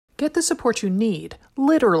Get the support you need,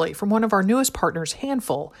 literally, from one of our newest partners,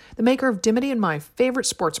 Handful, the maker of Dimity and my favorite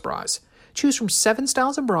sports bras. Choose from 7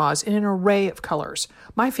 styles of bras in an array of colors.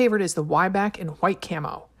 My favorite is the Y-back in white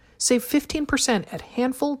camo. Save 15% at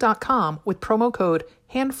handful.com with promo code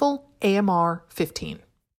HANDFULAMR15.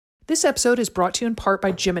 This episode is brought to you in part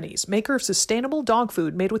by Jiminy's, maker of sustainable dog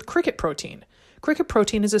food made with cricket protein. Cricket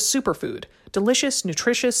protein is a superfood, delicious,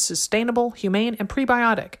 nutritious, sustainable, humane, and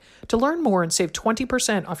prebiotic. To learn more and save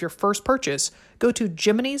 20% off your first purchase, go to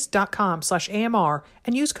jiminys.com/AMR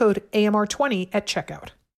and use code AMR20 at checkout.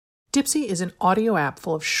 Dipsy is an audio app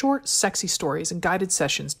full of short, sexy stories and guided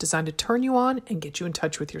sessions designed to turn you on and get you in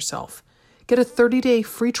touch with yourself. Get a 30-day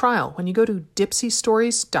free trial when you go to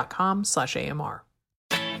dipsystories.com/AMR.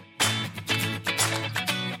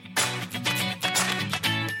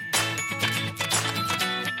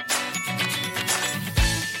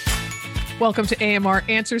 Welcome to AMR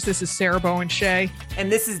Answers. This is Sarah Bowen Shea.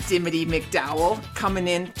 And this is Dimity McDowell coming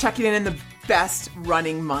in, checking in the best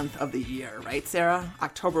running month of the year, right, Sarah?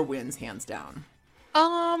 October wins, hands down.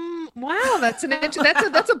 Wow, that's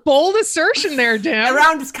a bold assertion there, Dan.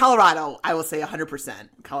 Around Colorado, I will say 100%.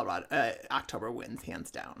 Colorado, October wins, hands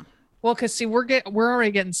down. Well, because see, we're already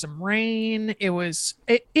getting some rain.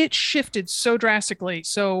 It shifted so drastically.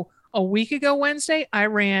 So a week ago Wednesday, I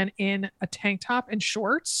ran in a tank top and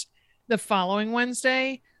shorts. The following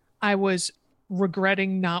Wednesday, I was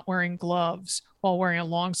regretting not wearing gloves while wearing a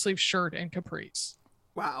long sleeve shirt and capris.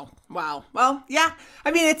 Wow. Well, yeah.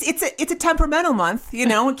 I mean, it's a temperamental month,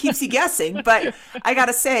 it keeps you guessing. But I got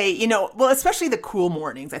to say, especially the cool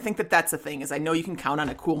mornings. I think that's the thing is I know you can count on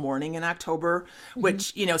a cool morning in October,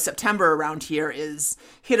 which, September around here is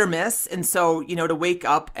hit or miss. And so, to wake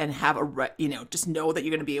up and have just know that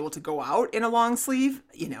you're going to be able to go out in a long sleeve,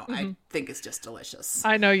 I think it's just delicious.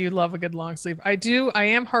 I know you love a good long sleeve. I do. I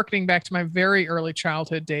am hearkening back to my very early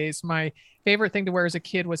childhood days. My favorite thing to wear as a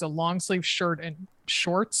kid was a long sleeve shirt and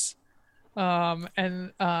shorts. So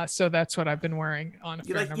that's what I've been wearing on.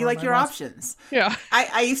 You like your options. Yeah.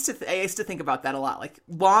 I used to think about that a lot, like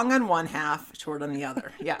long on one half, short on the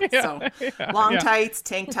other. Yeah. Long tights,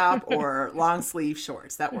 tank top, or long sleeve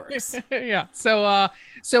shorts. That works. Yeah.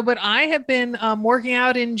 But I have been working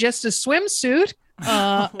out in just a swimsuit.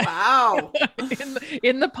 Wow.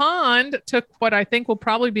 in the pond. Took what I think will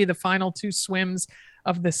probably be the final 2 swims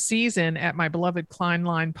of the season at my beloved Klein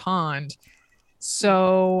Line Pond.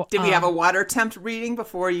 So did we have a water temp reading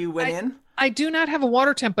before you went in? I do not have a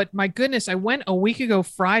water temp, but my goodness, I went a week ago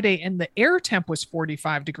Friday and the air temp was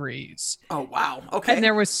 45 degrees. Oh, wow. Okay. And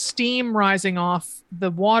there was steam rising off the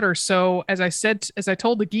water. So as I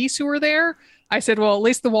told the geese who were there, I said, well, at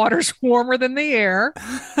least the water's warmer than the air.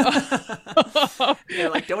 You're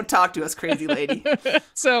like, don't talk to us, crazy lady.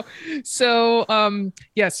 So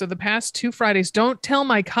the past 2 Fridays, don't tell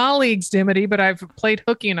my colleagues, Dimity, but I've played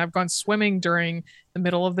hooky and I've gone swimming during the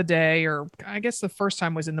middle of the day, or I guess the first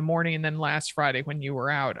time was in the morning. And then last Friday when you were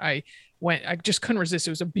out, I just couldn't resist.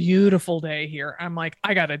 It was a beautiful day here. I'm like,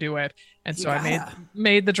 I got to do it. And so I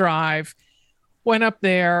made the drive. Went up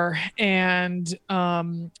there and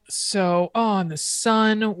and the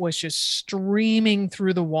sun was just streaming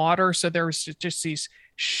through the water. So there was just these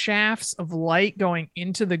shafts of light going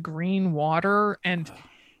into the green water and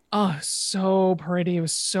so pretty. It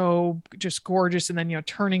was so just gorgeous. And then,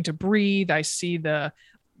 turning to breathe, I see the,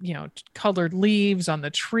 colored leaves on the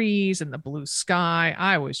trees and the blue sky.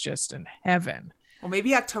 I was just in heaven. Well,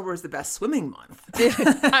 maybe October is the best swimming month.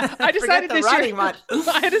 I decided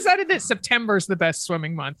I decided that September is the best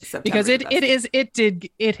swimming month because it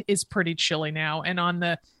is pretty chilly now. And on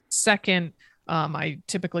the second, I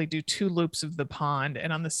typically do 2 loops of the pond,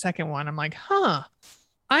 and on the second one, I'm like,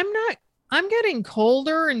 I'm getting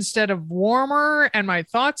colder instead of warmer, and my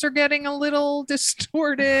thoughts are getting a little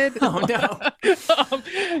distorted. Oh, no.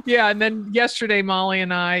 And then yesterday, Molly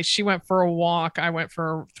and she went for a walk. I went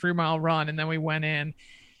for a 3-mile run, and then we went in,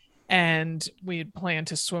 and we had planned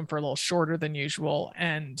to swim for a little shorter than usual.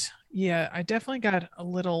 And yeah, I definitely got a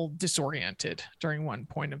little disoriented during one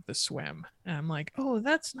point of the swim. And I'm like, oh,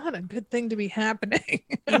 that's not a good thing to be happening.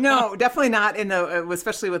 No, definitely not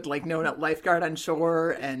especially with no lifeguard on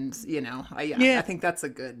shore. And, I think that's a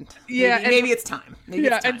good, maybe it's time.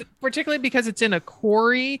 And particularly because it's in a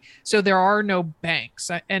quarry. So there are no banks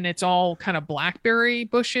and it's all kind of blackberry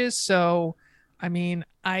bushes. So, I mean,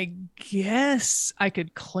 I guess I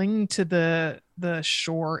could cling to the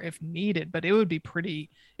shore if needed, but it'd be pretty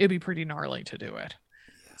gnarly to do it.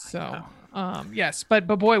 Yeah, so, yes, but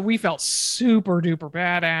boy, we felt super duper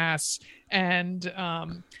badass. And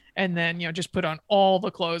then, just put on all the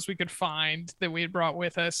clothes we could find that we had brought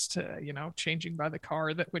with us to, changing by the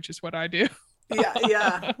car, which is what I do. Yeah,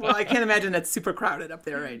 yeah. Well, I can't imagine it's super crowded up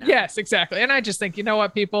there right now. Yes, exactly. And I just think, you know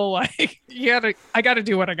what, people like, I gotta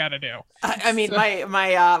do what I gotta do. I mean, So,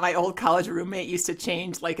 my old college roommate used to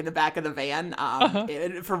change like in the back of the van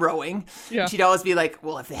uh-huh. for rowing. Yeah. And she'd always be like,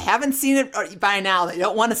 "Well, if they haven't seen it by now, they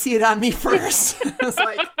don't want to see it on me first." I was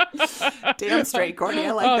like, "Damn straight, Courtney.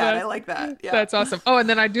 I like Oh, that. I like that." Yeah. that's awesome. Oh, and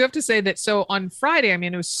then I do have to say that so on Friday, I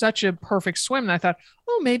mean, it was such a perfect swim. And I thought,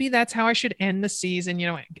 oh, maybe that's how I should end the season.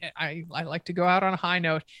 I like to go out on a high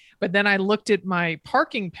note. But then I looked at my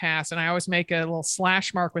parking pass and I always make a little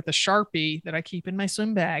slash mark with a Sharpie that I keep in my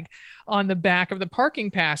swim bag on the back of the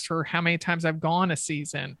parking pass for how many times I've gone a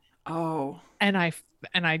season. Oh. And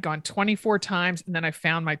I'd gone 24 times, and then I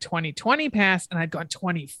found my 2020 pass and I'd gone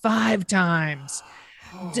 25 times.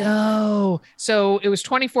 Oh, so it was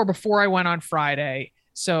 24 before I went on Friday.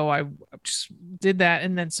 So I just did that,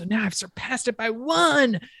 and then so now I've surpassed it by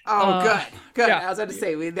one. Oh, good. Yeah, I was about to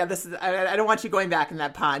say, this is. I don't want you going back in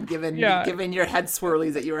that pond, given your head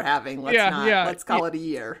swirlies that you were having. Let's call it a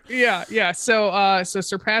year. Yeah. So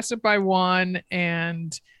surpassed it by one,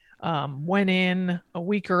 and went in a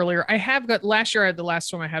week earlier. I have got last year. The last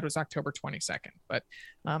swim I had was October 22nd, but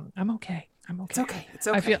I'm okay. It's okay. It's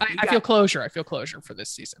okay. I feel closure. I feel closure for this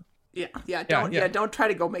season. Yeah. Don't try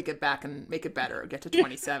to go make it back and make it better. Get to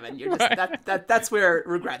 27. You're just that's where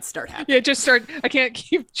regrets start happening. Yeah, just start. I can't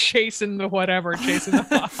keep chasing the whatever, chasing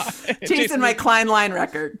the chasing my Klein line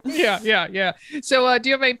record. Yeah. So, do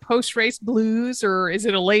you have a post race blues, or is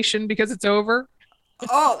it elation because it's over?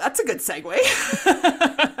 Oh, that's a good segue.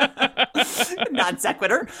 Non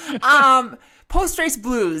sequitur. Post race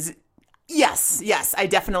blues. Yes, I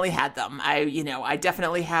definitely had them. I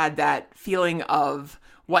definitely had that feeling of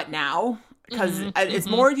what now? Because it's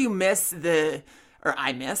more you miss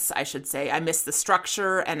I should say, I miss the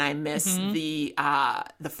structure and I miss the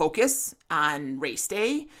focus on race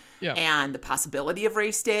day and the possibility of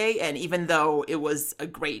race day. And even though it was a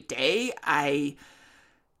great day,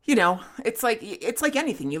 it's like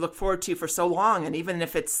anything you look forward to for so long, and even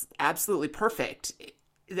if it's absolutely perfect,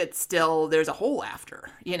 that still there's a hole after,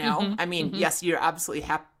 I mean, yes, you're absolutely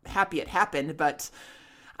happy it happened, but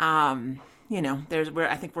there's where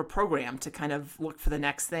I think we're programmed to kind of look for the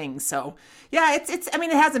next thing. So yeah, I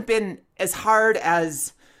mean, it hasn't been as hard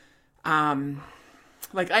as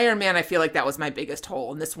like Ironman. I feel like that was my biggest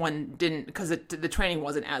hole, and this one didn't, because the training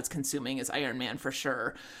wasn't as consuming as Ironman for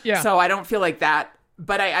sure. Yeah. So I don't feel like that,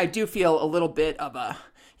 but I do feel a little bit of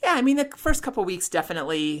I mean, the first couple of weeks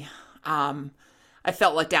definitely, I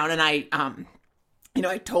felt let down, and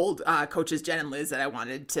I told coaches Jen and Liz that I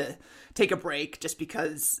wanted to take a break just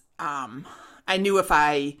because I knew if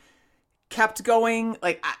I kept going,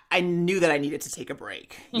 like I knew that I needed to take a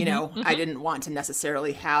break. I didn't want to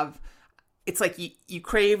necessarily have. It's like you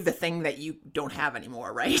crave the thing that you don't have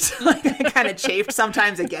anymore, right? Like I kind of chafed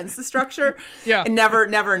sometimes against the structure, and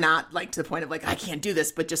never not like to the point of like I can't do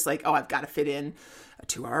this, but just like, oh, I've got to fit in a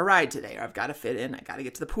 2-hour ride today, or I've got to fit in, I got to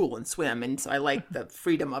get to the pool and swim. And so I like the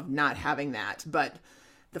freedom of not having that. But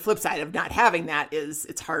the flip side of not having that is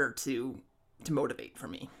it's harder to motivate for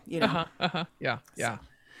me, Yeah.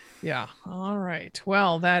 All right.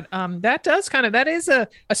 Well, that does that is a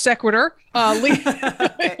sequitur,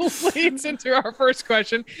 leads into our first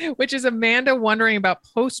question, which is Amanda wondering about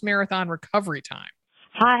post-marathon recovery time.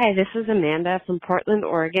 Hi, this is Amanda from Portland,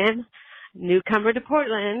 Oregon. Newcomer to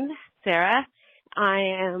Portland, Sarah. I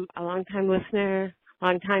am a longtime listener,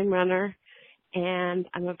 longtime runner, and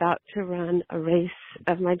I'm about to run a race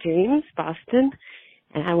of my dreams, Boston,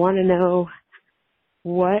 and I want to know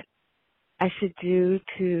what I should do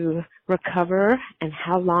to recover and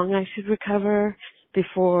how long I should recover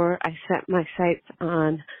before I set my sights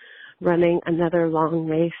on running another long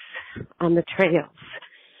race on the trails.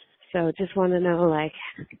 So just want to know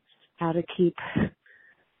how to keep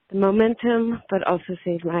the momentum, but also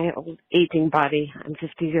save my old aging body. I'm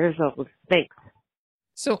 50 years old. Thanks.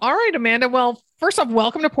 So, all right, Amanda. Well, first off,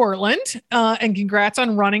 welcome to Portland, and congrats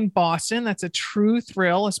on running Boston. That's a true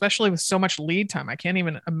thrill, especially with so much lead time. I can't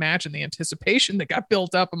even imagine the anticipation that got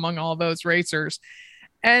built up among all those racers.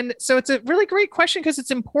 And so it's a really great question because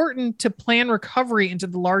it's important to plan recovery into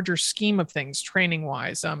the larger scheme of things, training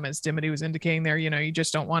wise. As Dimity was indicating there, you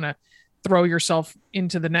just don't want to throw yourself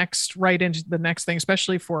into the next thing,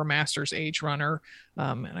 especially for a master's age runner.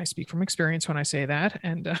 And I speak from experience when I say that.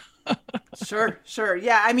 And Sure.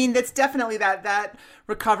 Yeah. I mean, that's definitely that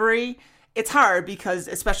recovery. It's hard because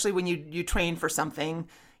especially when you train for something,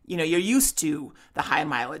 you're used to the high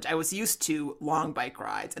mileage. I was used to long bike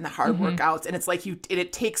rides and the hard workouts. And it's like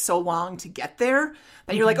it takes so long to get there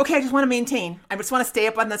that you're like, okay, I just want to maintain. I just want to stay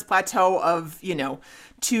up on this plateau of,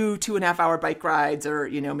 2.5 hour bike rides, or,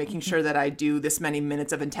 making sure that I do this many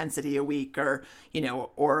minutes of intensity a week, or,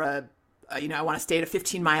 I want to stay at a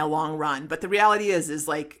 15-mile long run. But the reality is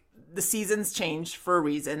like, the seasons change for a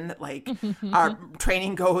reason. Like our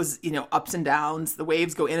training goes, ups and downs. The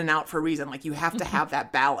waves go in and out for a reason. Like you have to have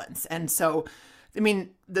that balance. And so, I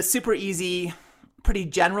mean, the super easy, pretty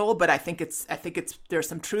general, but I think there's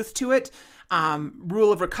some truth to it.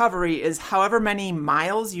 Rule of recovery is however many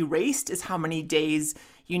miles you raced is how many days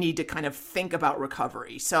you need to kind of think about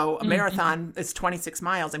recovery. So a marathon is 26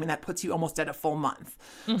 miles. I mean, that puts you almost at a full month.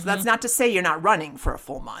 So that's not to say you're not running for a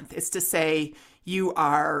full month. It's to say you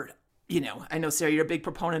are, I know, Sarah, you're a big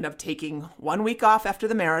proponent of taking 1 week off after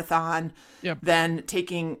the marathon, then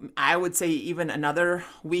taking, I would say, even another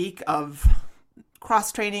week of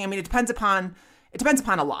cross training. I mean, it depends upon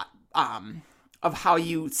a lot of how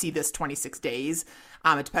you see this 26 days.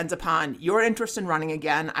 It depends upon your interest in running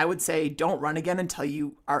again. I would say don't run again until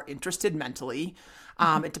you are interested mentally.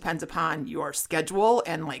 It depends upon your schedule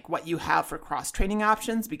and like what you have for cross training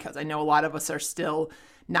options, because I know a lot of us are still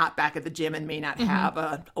not back at the gym and may not have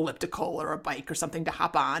a elliptical or a bike or something to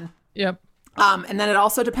hop on. Yep. And then it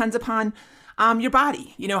also depends upon your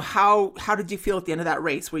body. How did you feel at the end of that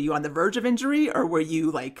race? Were you on the verge of injury, or were you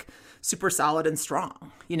like super solid and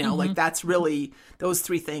strong? Like that's really, those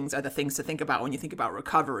three things are the things to think about when you think about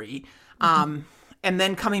recovery. And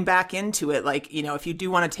then coming back into it, like, if you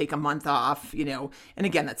do want to take a month off, and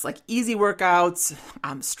again, that's like easy workouts,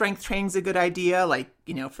 strength training's a good idea, like,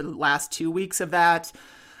 for the last 2 weeks of that,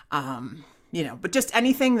 but just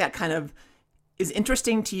anything that kind of is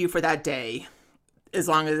interesting to you for that day, as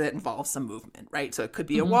long as it involves some movement, right? So it could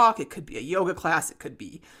be a walk, it could be a yoga class, it could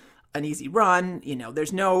be an easy run,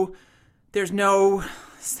 there's no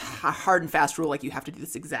hard and fast rule, like you have to do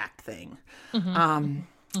this exact thing.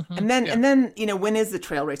 And then, when is the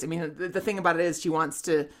trail race? I mean, the thing about it is she wants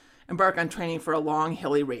to embark on training for a long,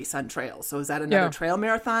 hilly race on trails. So is that another trail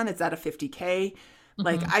marathon? Is that a 50K?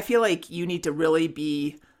 Like, I feel like you need to really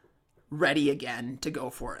be ready again to go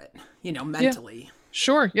for it, mentally. Yeah.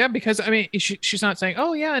 Sure. Yeah. Because I mean, she's not saying,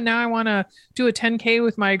 oh yeah, now I want to do a 10K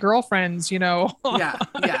with my girlfriends,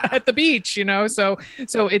 at the beach, so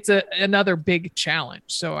it's another big challenge.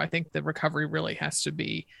 So I think the recovery really has to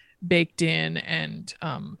be baked in and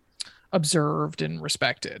observed and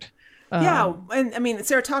respected. And I mean,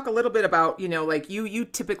 Sarah, talk a little bit about, like you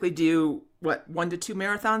typically do what, 1 to 2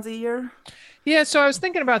 marathons a year? Yeah. So I was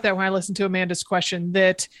thinking about that when I listened to Amanda's question,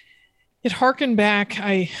 that it harkened back.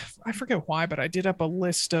 I forget why, but I did up a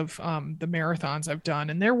list of the marathons I've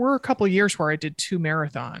done. And there were a couple of years where I did 2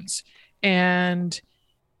 marathons. And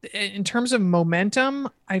in terms of momentum,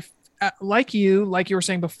 like you were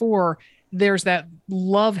saying before, there's that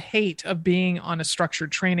love-hate of being on a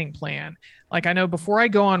structured training plan. Like I know before I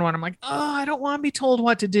go on one, I'm like, oh, I don't want to be told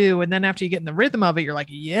what to do. And then after you get in the rhythm of it, you're like,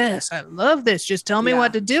 yes, I love this. Just tell me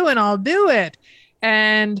what to do and I'll do it.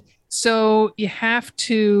 And so you have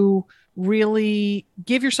to really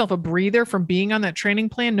give yourself a breather from being on that training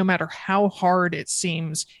plan, no matter how hard it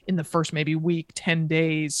seems in the first maybe week, 10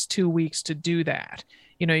 days, 2 weeks to do that.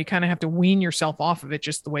 You kind of have to wean yourself off of it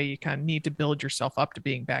just the way you kind of need to build yourself up to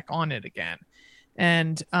being back on it again.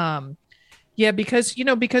 And because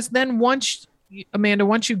then once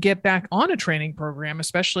you get back on a training program,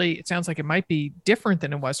 especially, it sounds like it might be different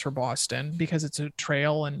than it was for Boston because it's a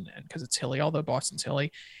trail and because it's hilly, although Boston's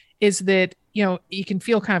hilly, is that, you can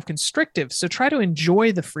feel kind of constrictive. So try to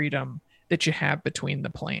enjoy the freedom that you have between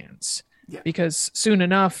the plans, because soon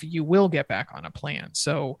enough you will get back on a plan.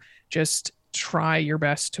 So just try your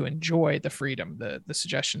best to enjoy the freedom, the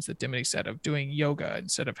suggestions that Dimity said of doing yoga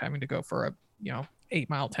instead of having to go for a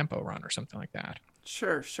 8-mile tempo run or something like that.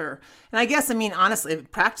 Sure. And I guess, I mean, honestly,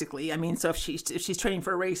 practically, I mean, so if she's training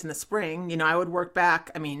for a race in the spring, I would work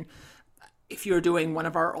back. I mean, if you're doing one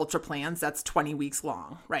of our ultra plans, that's 20 weeks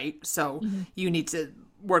long, right? So you need to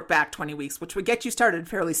work back 20 weeks, which would get you started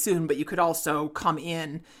fairly soon, but you could also come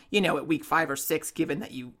in, at week 5 or 6, given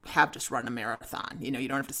that you have just run a marathon. You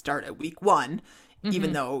don't have to start at week 1,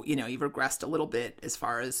 even though, you've regressed a little bit as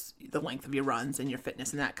far as the length of your runs and your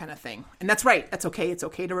fitness and that kind of thing. And that's right. That's okay. It's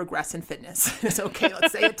okay to regress in fitness. It's okay.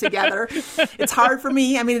 Let's say it together. It's hard for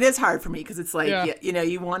me. I mean, it is hard for me because it's like,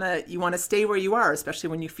 you want to stay where you are,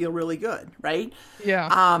 especially when you feel really good. Right.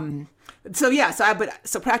 Yeah. So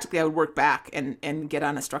practically I would work back and get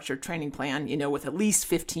on a structured training plan, with at least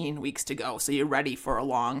 15 weeks to go. So you're ready for a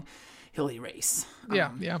long, hilly race.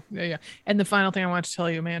 Yeah. And the final thing I want to tell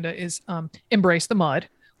you, Amanda, is embrace the mud.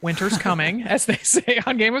 winter's coming, as they say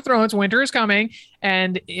on Game of Thrones. Winter is coming,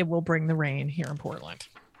 and it will bring the rain here in Portland.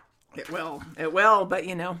 It will. But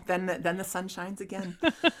then the sun shines again.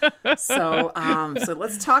 So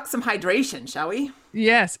let's talk some hydration, shall we?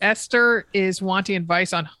 Yes, Esther is wanting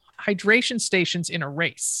advice on hydration stations in a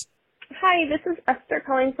race. Hi, this is Esther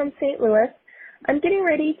calling from St. Louis. I'm getting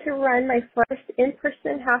ready to run my first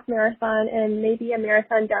in-person half marathon and maybe a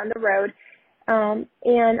marathon down the road.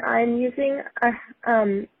 And I'm using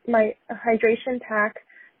my hydration pack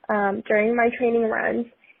during my training runs.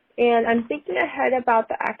 And I'm thinking ahead about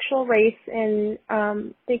the actual race and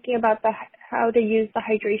thinking about how to use the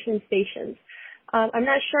hydration stations. I'm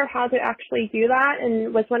not sure how to actually do that,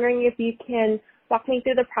 and was wondering if you can walk me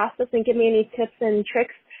through the process and give me any tips and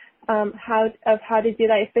tricks how to do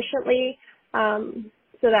that efficiently,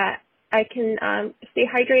 so that I can stay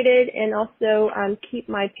hydrated and also keep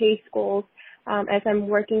my pace goals as I'm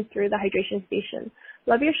working through the hydration station.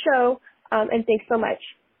 Love your show, and thanks so much.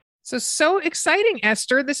 So exciting,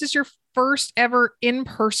 Esther. This is your first ever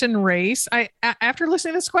in-person race. After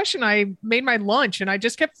listening to this question, I made my lunch and I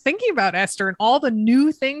just kept thinking about Esther and all the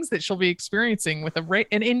new things that she'll be experiencing with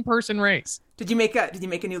an in-person race. Did you make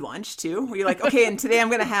a new lunch too? Were you like, okay, and today I'm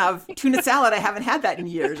going to have tuna salad. I haven't had that in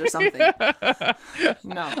years or something.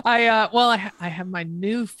 No. I have my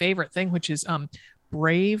new favorite thing, which is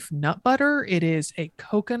Brave nut butter. It is a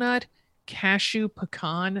coconut cashew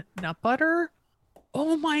pecan nut butter.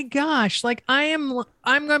 Oh my gosh. Like I'm going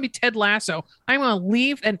to be Ted Lasso. I'm going to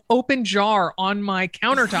leave an open jar on my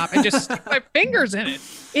countertop and just stick my fingers in it.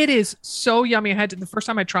 It is so yummy. The first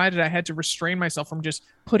time I tried it, I had to restrain myself from just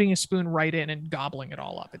putting a spoon right in and gobbling it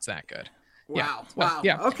all up. It's that good. Wow. Yeah. Wow.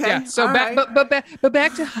 Yeah. Okay. Yeah. So right. but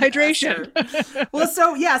back to hydration. Well,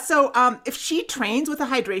 so if she trains with a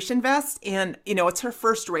hydration vest and, it's her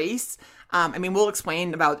first race, we'll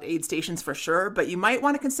explain about aid stations for sure, but you might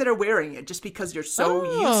want to consider wearing it just because you're so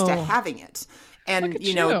used to having it and,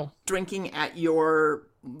 drinking at your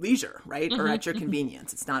leisure, right? Or at your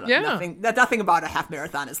convenience. It's not nothing about a half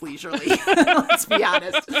marathon is leisurely. Let's be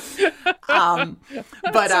honest.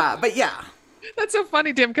 But yeah. That's so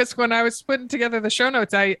funny, Tim, because when I was putting together the show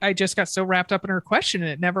notes, I just got so wrapped up in her question,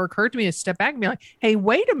 and it never occurred to me to step back and be like, hey,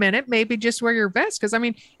 wait a minute, maybe just wear your vest. Because,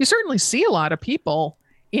 you certainly see a lot of people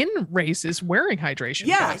in races wearing hydration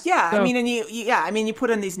vests. Yeah. So, you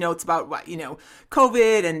put in these notes about what,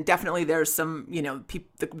 COVID, and definitely there's some,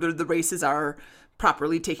 the races are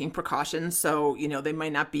properly taking precautions. So, they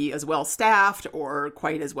might not be as well staffed or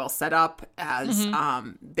quite as well set up as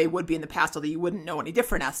they would be in the past, although you wouldn't know any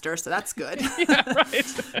different, Esther. So that's good. Yeah, right.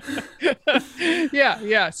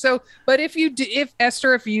 Yeah. So, but if you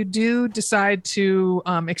do decide to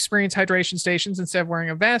experience hydration stations instead of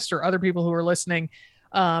wearing a vest, or other people who are listening,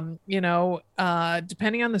 depending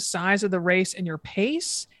on the size of the race and your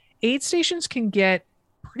pace, aid stations can get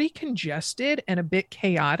pretty congested and a bit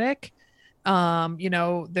chaotic.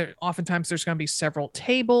 Oftentimes there's going to be several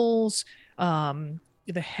tables. The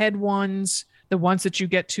head ones, the ones that you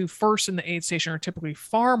get to first in the aid station, are typically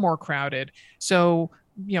far more crowded. So,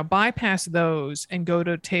 bypass those and go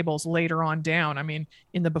to tables later on down.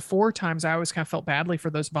 In the before times, I always kind of felt badly for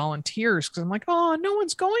those volunteers because I'm like, oh, no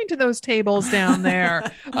one's going to those tables down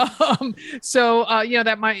there.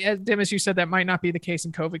 That might, Dim, as you said, that might not be the case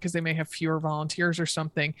in COVID because they may have fewer volunteers or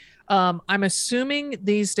something. I'm assuming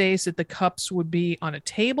these days that the cups would be on a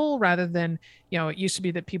table rather than, it used to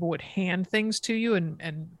be that people would hand things to you,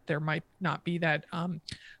 and there might not be that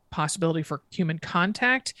possibility for human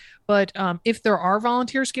contact. But if there are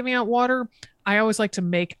volunteers giving out water, I always like to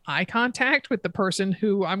make eye contact with the person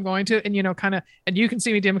who I'm going to, and and you can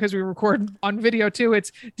see me, Dim, because we record on video too.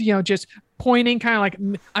 It's just pointing, kind of like,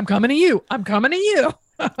 I'm coming to you.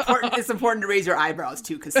 It's important to raise your eyebrows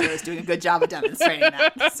too, because Sarah's doing a good job of demonstrating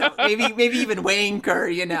that. So maybe even wink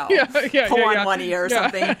or pull on one ear or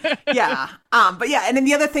something. Yeah. And then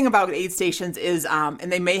the other thing about aid stations is,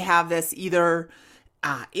 and they may have this either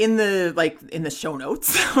in the show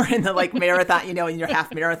notes or in the marathon, in your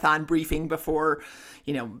half marathon briefing before,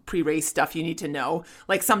 pre-race stuff you need to know.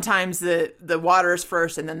 Like sometimes the water is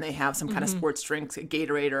first, and then they have some kind of sports drinks, a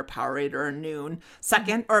Gatorade or a Powerade or a Noon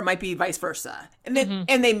second, or it might be vice versa. And then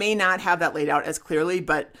and they may not have that laid out as clearly,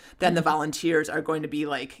 but then the volunteers are going to be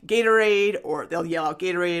like Gatorade, or they'll yell out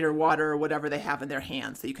Gatorade or water or whatever they have in their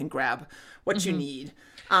hands so you can grab what you need.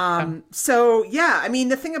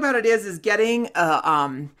 The thing about it is getting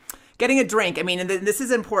a drink. And this is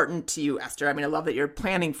important to you, Esther. I love that you're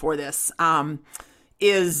planning for this.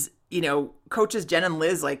 Is coaches Jen and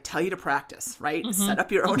Liz like tell you to practice, right? Set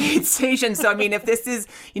up your own aid station. So, I mean, if this is,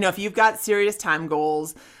 if you've got serious time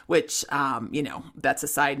goals, which, that's a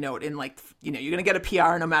side note, and like, you're going to get a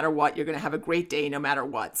PR no matter what, you're going to have a great day no matter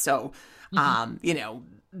what. So,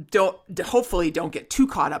 hopefully don't get too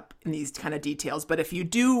caught up in these kind of details. But if you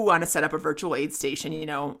do want to set up a virtual aid station,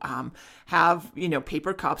 have,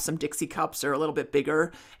 paper cups, some Dixie cups or a little bit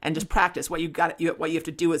bigger, and just practice. What you have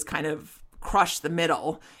to do is kind of crush the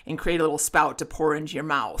middle and create a little spout to pour into your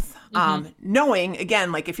mouth. Knowing,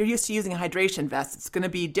 again, like if you're used to using a hydration vest, it's going to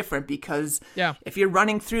be different because if you're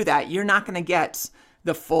running through that, you're not going to get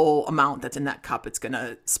the full amount that's in that cup. It's going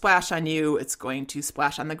to splash on you. It's going to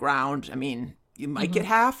splash on the ground. I mean, you might get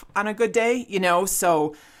half on a good day,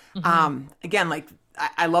 So, again, like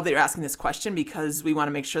I love that you're asking this question because we want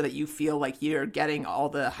to make sure that you feel like you're getting all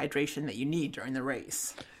the hydration that you need during the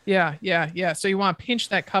race. Yeah. So you want to pinch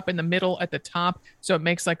that cup in the middle at the top so it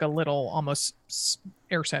makes like a little almost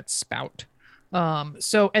air set spout.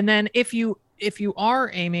 And then if you are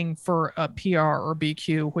aiming for a PR or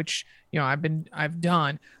BQ, which I've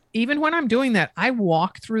done, even when I'm doing that, I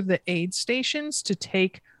walk through the aid stations to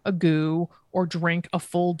take a goo or drink a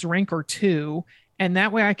full drink or two, and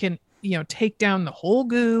that way I can take down the whole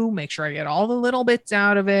goo, make sure I get all the little bits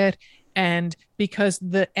out of it. And because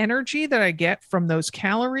the energy that I get from those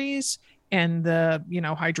calories and the,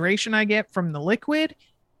 hydration I get from the liquid,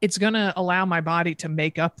 it's going to allow my body to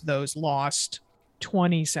make up those lost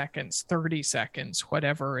 20 seconds, 30 seconds,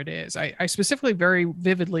 whatever it is. I specifically very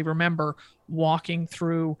vividly remember walking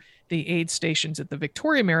through the aid stations at the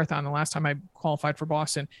Victoria Marathon the last time I qualified for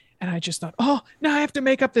Boston. And I just thought, oh, now I have to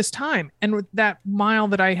make up this time. And with that mile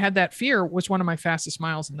that I had that fear was one of my fastest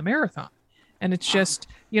miles in the marathon. And it's just,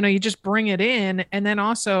 you just bring it in. And then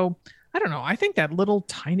also, I don't know, I think that little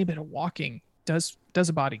tiny bit of walking does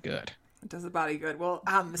a body good. It does the body good. Well,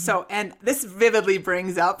 and this vividly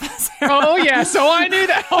brings up. Oh, yeah. So I knew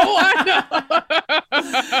that. Oh,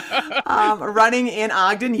 I know. Running in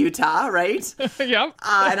Ogden, Utah, right? Yep.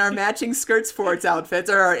 And our matching skirt sports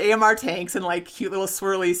outfits, or our AMR tanks and like cute little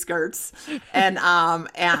swirly skirts. And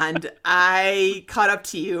I caught up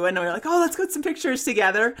to you and we were like, oh, let's get some pictures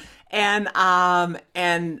together. And I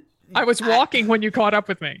was walking when you caught up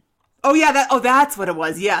with me. Oh yeah, that's what it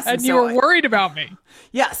was. Yes. And you were worried about me.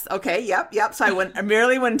 Yes. Okay. Yep. So I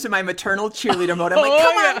merely went into my maternal cheerleader mode. I'm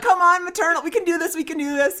like, come on, maternal. We can do this. And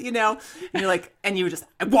you're like, and you were just,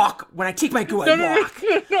 I walk when I take my goo. I walk.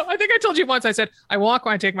 No, I think I told you once. I said, I walk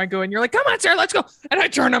when I take my goo, and you're like, come on, Sarah, let's go. And I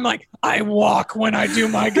turn. I'm like, I walk when I do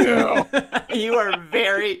my goo. You are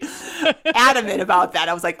very adamant about that.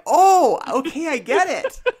 I was like, oh, okay, I get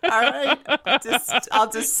it. All right, I'll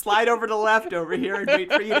just slide over to the left over here and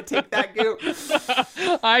wait for you to take that goo.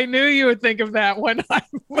 I knew you would think of that when I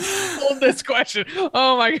pulled this question.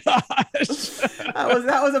 Oh my gosh.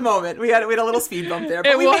 That was a moment. We had a little speed bump there,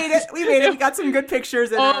 but we made it. We got some good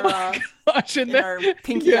pictures in our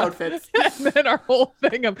pinky outfits. And then our whole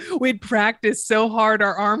thing of we'd practiced so hard,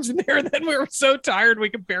 our arms in there, and then we were so tired we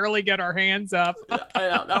could barely get our hands up. I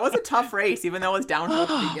know. That was a tough race, even though it was downhill at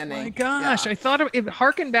the beginning. Oh my gosh. Yeah. I thought it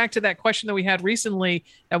harkened back to that question that we had recently,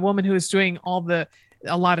 that woman who was doing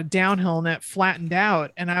a lot of downhill and that flattened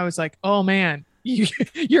out. And I was like, oh man,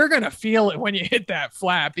 you're going to feel it when you hit that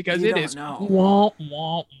flat because it is womp,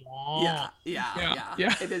 womp, womp.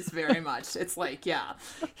 Yeah. It is very much. It's like,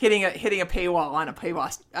 hitting a paywall on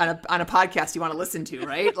a podcast you want to listen to,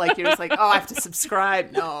 right? Like you're just like, oh, I have to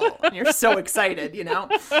subscribe. No. And you're so excited,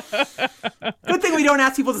 Good thing we don't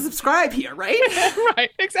ask people to subscribe here, right? Right.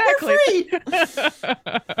 Exactly. They're free.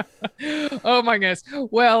 Oh my goodness.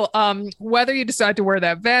 Well, whether you decide to wear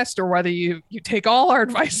that vest or whether you take all our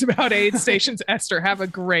advice about aid stations, Esther, have a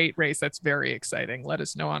great race. That's very exciting. Let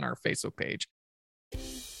us know on our Facebook page.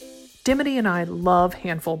 Dimity and I love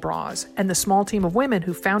Handful Bras and the small team of women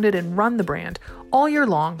who founded and run the brand all year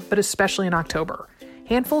long, but especially in October.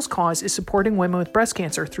 Handful's cause is supporting women with breast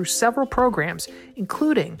cancer through several programs,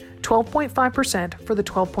 including 12.5% for the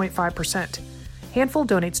 12.5%. Handful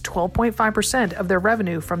donates 12.5% of their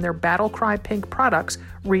revenue from their Battle Cry Pink products,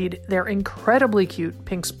 read their incredibly cute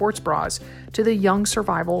pink sports bras, to the Young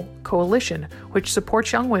Survival Coalition, which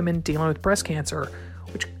supports young women dealing with breast cancer,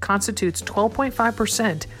 which constitutes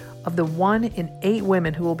 12.5% of the 1 in 8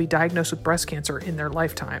 women who will be diagnosed with breast cancer in their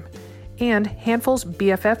lifetime. And Handful's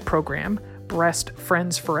BFF program, Breast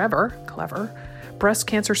Friends Forever, clever, breast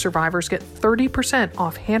cancer survivors get 30%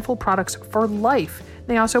 off Handful products for life.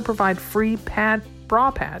 They also provide free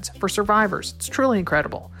bra pads for survivors. It's truly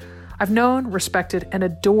incredible. I've known, respected, and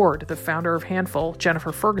adored the founder of Handful,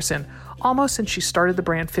 Jennifer Ferguson, almost since she started the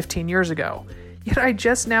brand 15 years ago. Yet I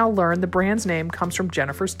just now learned the brand's name comes from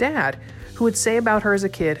Jennifer's dad, who would say about her as a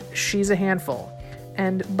kid, she's a handful.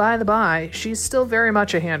 And by the by, she's still very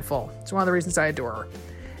much a handful. It's one of the reasons I adore her.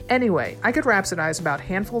 Anyway, I could rhapsodize about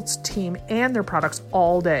Handful's team and their products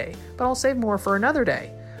all day, but I'll save more for another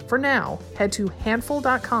day. For now, head to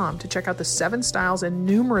handful.com to check out the 7 styles and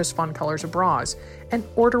numerous fun colors of bras, and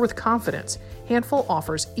order with confidence. Handful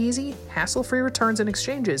offers easy, hassle-free returns and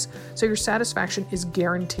exchanges, so your satisfaction is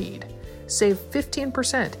guaranteed. Save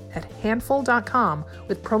 15% at handful.com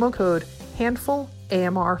with promo code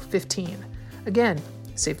HandfulAMR15. Again,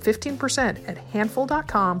 save 15% at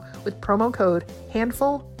handful.com with promo code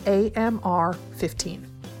HandfulAMR15.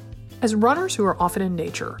 As runners who are often in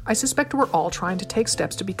nature, I suspect we're all trying to take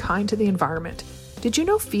steps to be kind to the environment. Did you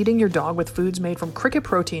know feeding your dog with foods made from cricket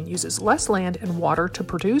protein uses less land and water to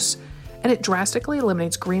produce? And it drastically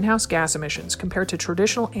eliminates greenhouse gas emissions compared to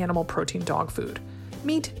traditional animal protein dog food.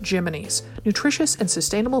 Meet Jiminy's, nutritious and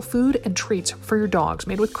sustainable food and treats for your dogs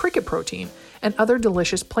made with cricket protein and other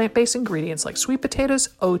delicious plant-based ingredients like sweet potatoes,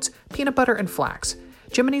 oats, peanut butter, and flax.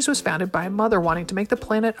 Jiminy's was founded by a mother wanting to make the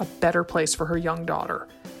planet a better place for her young daughter.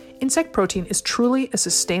 Insect protein is truly a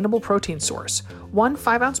sustainable protein source. One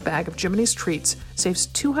 5-ounce bag of Jiminy's treats saves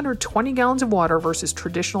 220 gallons of water versus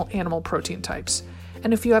traditional animal protein types.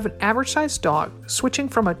 And if you have an average-sized dog, switching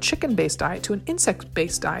from a chicken-based diet to an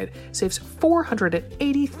insect-based diet saves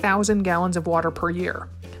 480,000 gallons of water per year.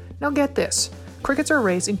 Now get this, crickets are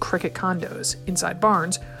raised in cricket condos, inside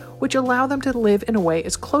barns, which allow them to live in a way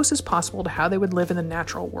as close as possible to how they would live in the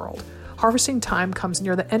natural world. Harvesting time comes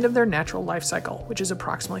near the end of their natural life cycle, which is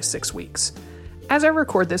approximately 6 weeks. As I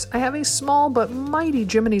record this, I have a small but mighty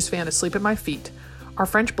Jiminy's fan asleep at my feet. Our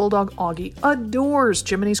French bulldog Augie adores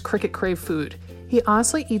Jiminy's cricket crave food. He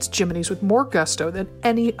honestly eats Jiminy's with more gusto than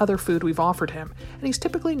any other food we've offered him, and he's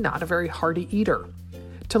typically not a very hearty eater.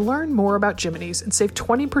 To learn more about Jiminy's and save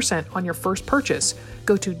 20% on your first purchase,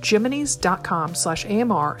 go to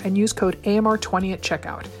jiminys.com/AMR and use code AMR20 at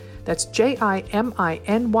checkout. That's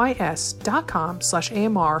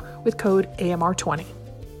JIMINYS.com/AMR with code AMR20.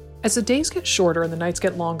 As the days get shorter and the nights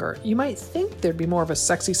get longer, you might think there'd be more of a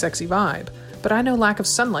sexy vibe, but I know lack of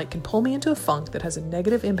sunlight can pull me into a funk that has a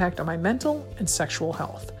negative impact on my mental and sexual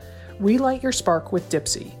health. Relight your spark with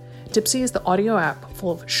Dipsy. Dipsy is the audio app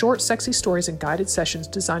full of short, sexy stories and guided sessions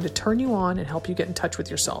designed to turn you on and help you get in touch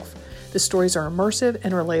with yourself. The stories are immersive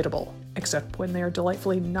and relatable, except when they are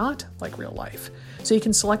delightfully not like real life. So you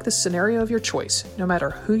can select the scenario of your choice, no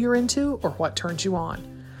matter who you're into or what turns you on.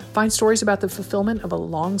 Find stories about the fulfillment of a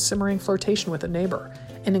long simmering flirtation with a neighbor,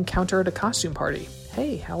 an encounter at a costume party.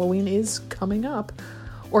 Hey, Halloween is coming up.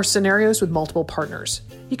 Or scenarios with multiple partners.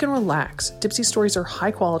 You can relax. Dipsy stories are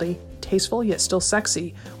high quality, tasteful yet still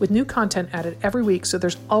sexy, with new content added every week, so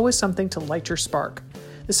there's always something to light your spark.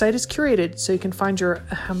 The site is curated so you can find your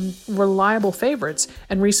reliable favorites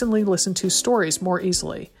and recently listened to stories more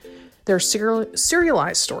easily. They're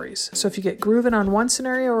serialized stories, so if you get grooving on one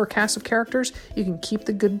scenario or cast of characters, you can keep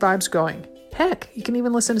the good vibes going. Heck, you can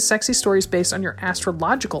even listen to sexy stories based on your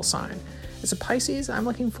astrological sign. As a Pisces, I'm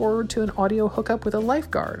looking forward to an audio hookup with a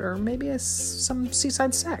lifeguard or maybe some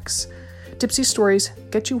seaside sex. Dipsy stories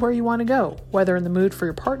get you where you want to go, whether in the mood for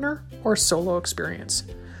your partner or a solo experience.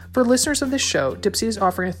 For listeners of this show, Dipsy is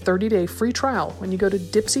offering a 30-day free trial when you go to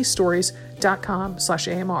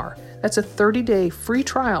dipsystories.com/AMR. That's a 30-day free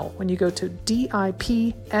trial when you go to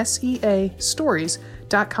DIPSEA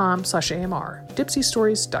stories.com/AMR.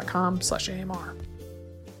 dipsystories.com/AMR.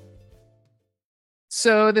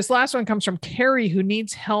 So this last one comes from Carrie, who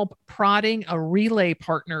needs help prodding a relay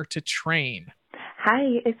partner to train.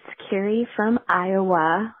 Hi, it's Carrie from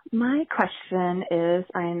Iowa. My question is,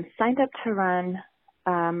 I'm signed up to run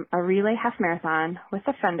a relay half marathon with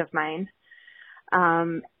a friend of mine,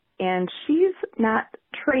 and she's not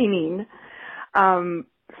training, so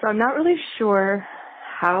I'm not really sure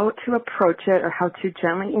how to approach it or how to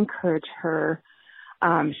gently encourage her.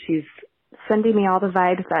 She's sending me all the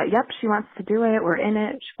vibes that, yep, she wants to do it, we're in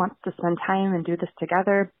it, she wants to spend time and do this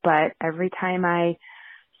together, but every time I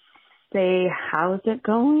say, how's it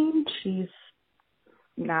going, she's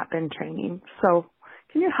not been training. So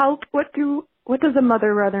can you help? What does a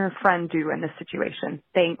mother rather than a friend do in this situation?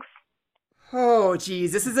 Thanks. Oh,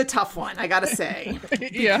 geez, this is a tough one, I gotta say.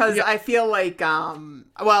 Yeah. Because I feel like, before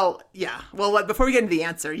we get into the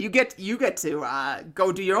answer, you get to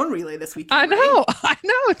go do your own relay this weekend. I know.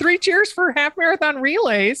 3 cheers for half marathon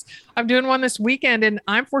relays. I'm doing one this weekend, and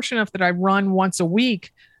I'm fortunate enough that I run once a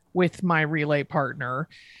week with my relay partner,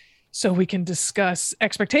 so we can discuss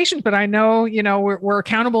expectations. But I know, we're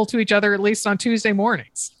accountable to each other, at least on Tuesday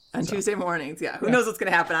mornings. Tuesday mornings, yeah. Who knows what's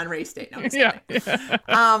going to happen on race day? No, I'm just yeah. kidding.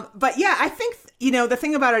 But yeah, I think the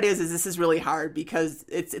thing about it is this is really hard because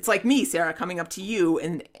it's like me, Sarah, coming up to you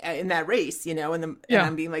in that race, and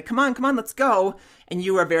I'm being like, come on, let's go. And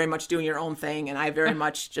you are very much doing your own thing. And I very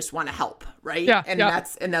much just want to help. Right. Yeah.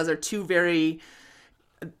 And those are two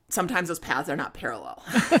sometimes those paths are not parallel.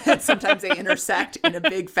 Sometimes they intersect in a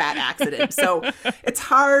big fat accident. So it's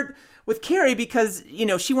hard with Carrie because,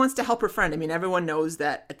 she wants to help her friend. I mean, everyone knows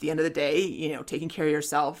that at the end of the day, taking care of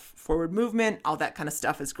yourself, forward movement, all that kind of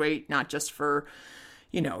stuff is great, not just for,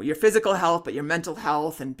 your physical health, but your mental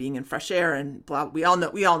health and being in fresh air and blah. We all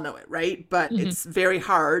know it, right? But it's very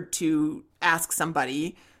hard to ask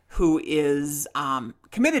somebody who is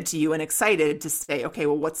committed to you and excited to say, okay,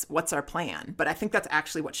 well, what's our plan? But I think that's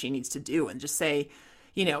actually what she needs to do and just say,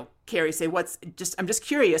 Carrie, say, I'm just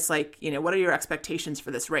curious, like, what are your expectations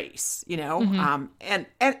for this race? And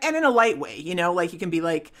in a light way, like you can be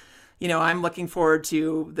like, I'm looking forward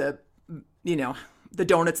to the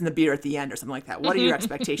donuts and the beer at the end or something like that. What are your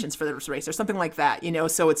expectations for this race or something like that?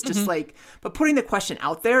 So it's just like, but putting the question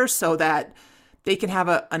out there so that they can have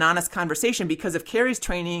an honest conversation, because if Carrie's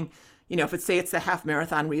training, if it's the half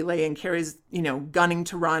marathon relay and Carrie's, gunning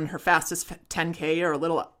to run her fastest 10K or a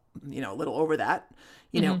little over that,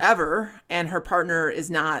 ever, and her partner is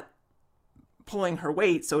not pulling her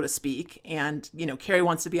weight, so to speak, and, Carrie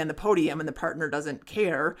wants to be on the podium and the partner doesn't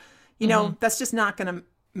care, that's just not going to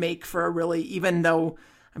make for a really, even though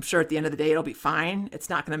I'm sure at the end of the day it'll be fine, it's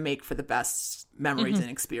not going to make for the best memories and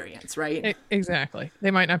experience, right? Exactly. They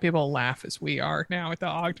might not be able to laugh as we are now at the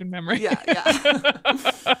Ogden memory. Yeah.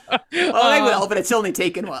 Well, they will, but it's only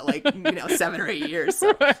taken 7 or 8 years.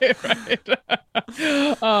 So. Right.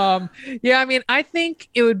 Yeah, I mean, I think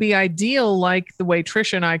it would be ideal, like the way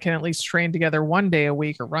Trisha and I can at least train together one day a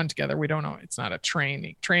week or run together. We don't know. It's not a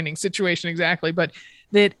training situation exactly, but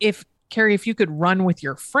that if Carrie, if you could run with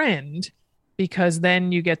your friend, because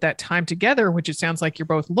then you get that time together, which it sounds like you're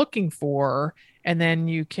both looking for. And then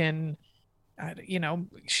you can,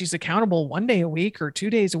 she's accountable one day a week or 2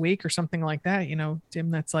 days a week or something like that.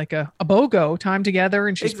 Tim, that's like a BOGO time together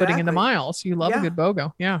and she's putting in the miles. You love a good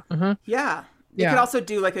BOGO. Yeah. Uh-huh. Yeah. You could also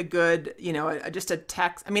do like a good, just a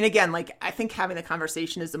text. I mean, again, like I think having the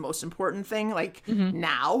conversation is the most important thing. Like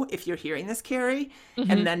now, if you're hearing this, Carrie,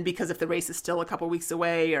 and then because if the race is still a couple weeks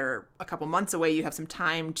away or a couple months away, you have some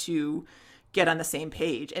time to get on the same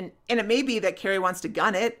page. And it may be that Carrie wants to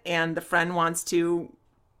gun it and the friend wants to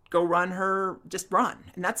go just run.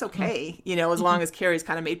 And that's okay, as long as Carrie's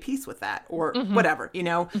kind of made peace with that or whatever,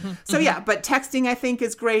 So yeah, but texting I think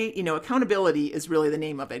is great. Accountability is really the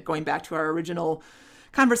name of it. Going back to our original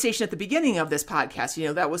conversation at the beginning of this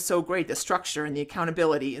podcast, that was so great, the structure and the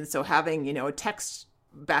accountability. And so having, a text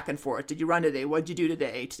back and forth. Did you run today? What'd you do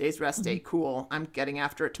today? Today's rest day. Cool. I'm getting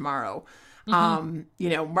after it tomorrow.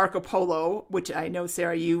 Marco Polo, which I know,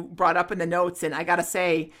 Sarah, you brought up in the notes, and I got to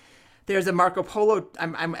say, there's a Marco Polo.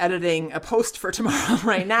 I'm editing a post for tomorrow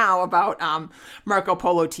right now about Marco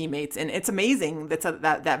Polo teammates, and it's amazing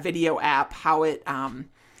that video app how it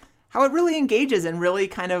really engages and really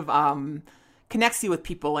kind of connects you with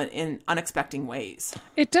people in unexpected ways.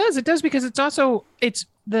 It does because so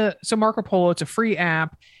Marco Polo, it's a free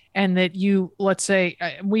app, and that let's say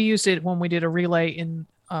we used it when we did a relay in.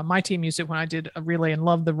 My team used it when I did a relay and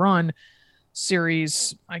Love the Run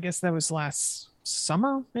series. I guess that was last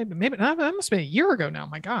summer, maybe that must have been a year ago now.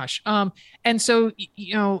 My gosh. And so,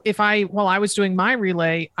 while I was doing my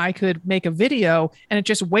relay, I could make a video and it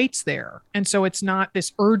just waits there. And so it's not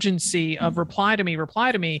this urgency of reply to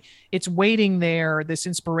me. It's waiting there, this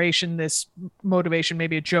inspiration, this motivation,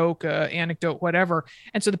 maybe a joke, anecdote, whatever.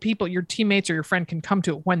 And so the people, your teammates or your friend can come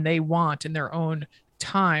to it when they want in their own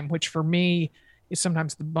time, which for me is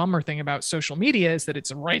sometimes the bummer thing about social media is that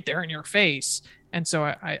it's right there in your face. And so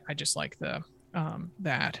I just like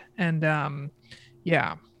that. And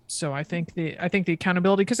so I think the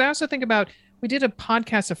accountability, because I also think about, we did a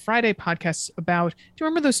Friday podcast about, do you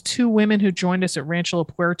remember those two women who joined us at Rancho La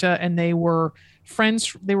Puerta, and they were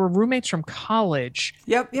friends, they were roommates from college.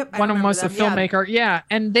 Yep. One of them was the filmmaker. Yeah.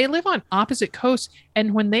 And they live on opposite coasts.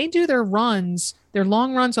 And when they do their runs, their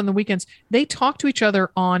long runs on the weekends, they talk to each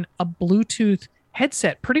other on a Bluetooth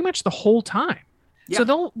headset pretty much the whole time. Yep.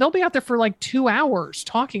 So they'll be out there for like 2 hours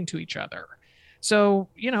talking to each other. So,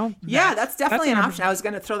 that's definitely an option. I was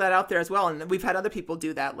going to throw that out there as well. And we've had other people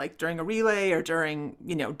do that, like during a relay or during,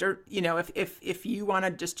 if you want to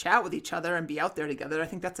just chat with each other and be out there together, I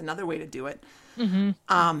think that's another way to do it. The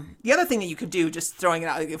other thing that you could do, just throwing it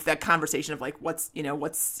out, if that conversation of like, what's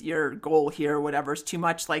your goal here or whatever is too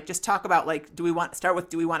much, like just talk about like, do we want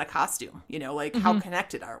a costume? How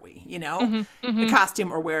connected are we? A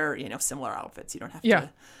costume or wear, similar outfits. You don't have to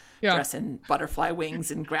dress in butterfly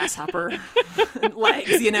wings and grasshopper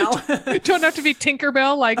legs, you know. Don't have to be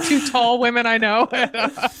Tinkerbell like two tall women I know,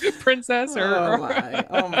 princess or.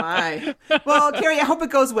 Oh my. Well, Carrie, I hope it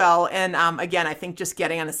goes well. And again, I think just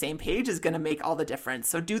getting on the same page is going to make all the difference.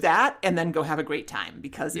 So do that and then go have a great time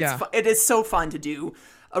because it is so fun to do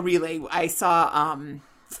a relay. I saw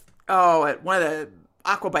at one of the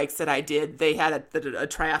aqua bikes that I did, they had a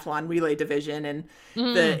triathlon relay division, and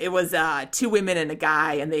it was 2 women and a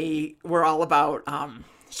guy, and they were all about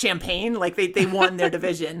champagne. Like they won their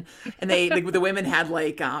division, and the women had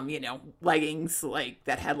like leggings like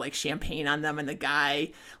that had like champagne on them, and the guy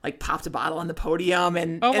like popped a bottle on the podium,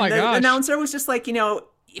 and the announcer was just like,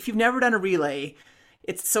 if you've never done a relay,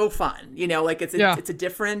 it's so fun, like it's a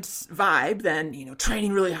different vibe than,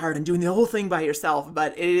 training really hard and doing the whole thing by yourself.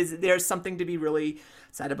 But there's something to be really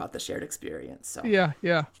said about the shared experience. So yeah.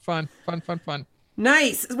 Fun.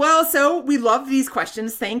 Nice. Well, so we love these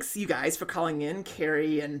questions. Thanks you guys for calling in,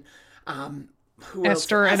 Carrie and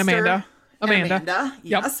Esther and Amanda. Amanda.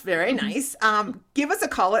 Yes, very nice. Give us a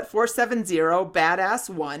call at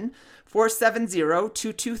 470-BADASS-1,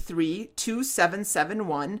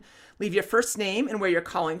 470-223-2771. Leave your first name and where you're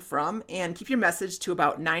calling from, and keep your message to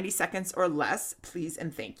about 90 seconds or less, please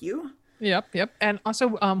and thank you. Yep. And also,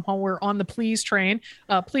 while we're on the please train,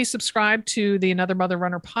 please subscribe to the Another Mother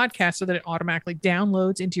Runner podcast so that it automatically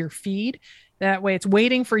downloads into your feed. That way it's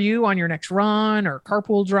waiting for you on your next run or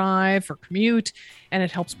carpool drive or commute, and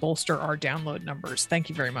it helps bolster our download numbers. Thank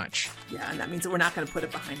you very much. Yeah, and that means that we're not going to put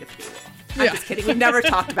it behind a paywall. I'm just kidding. We've never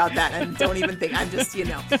talked about that, and don't even think. I'm just,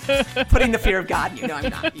 putting the fear of God.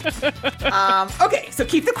 I'm not. Okay, so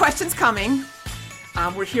keep the questions coming.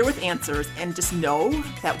 We're here with answers, and just know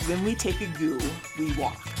that when we take a goo, we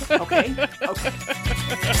walk. Okay? Okay.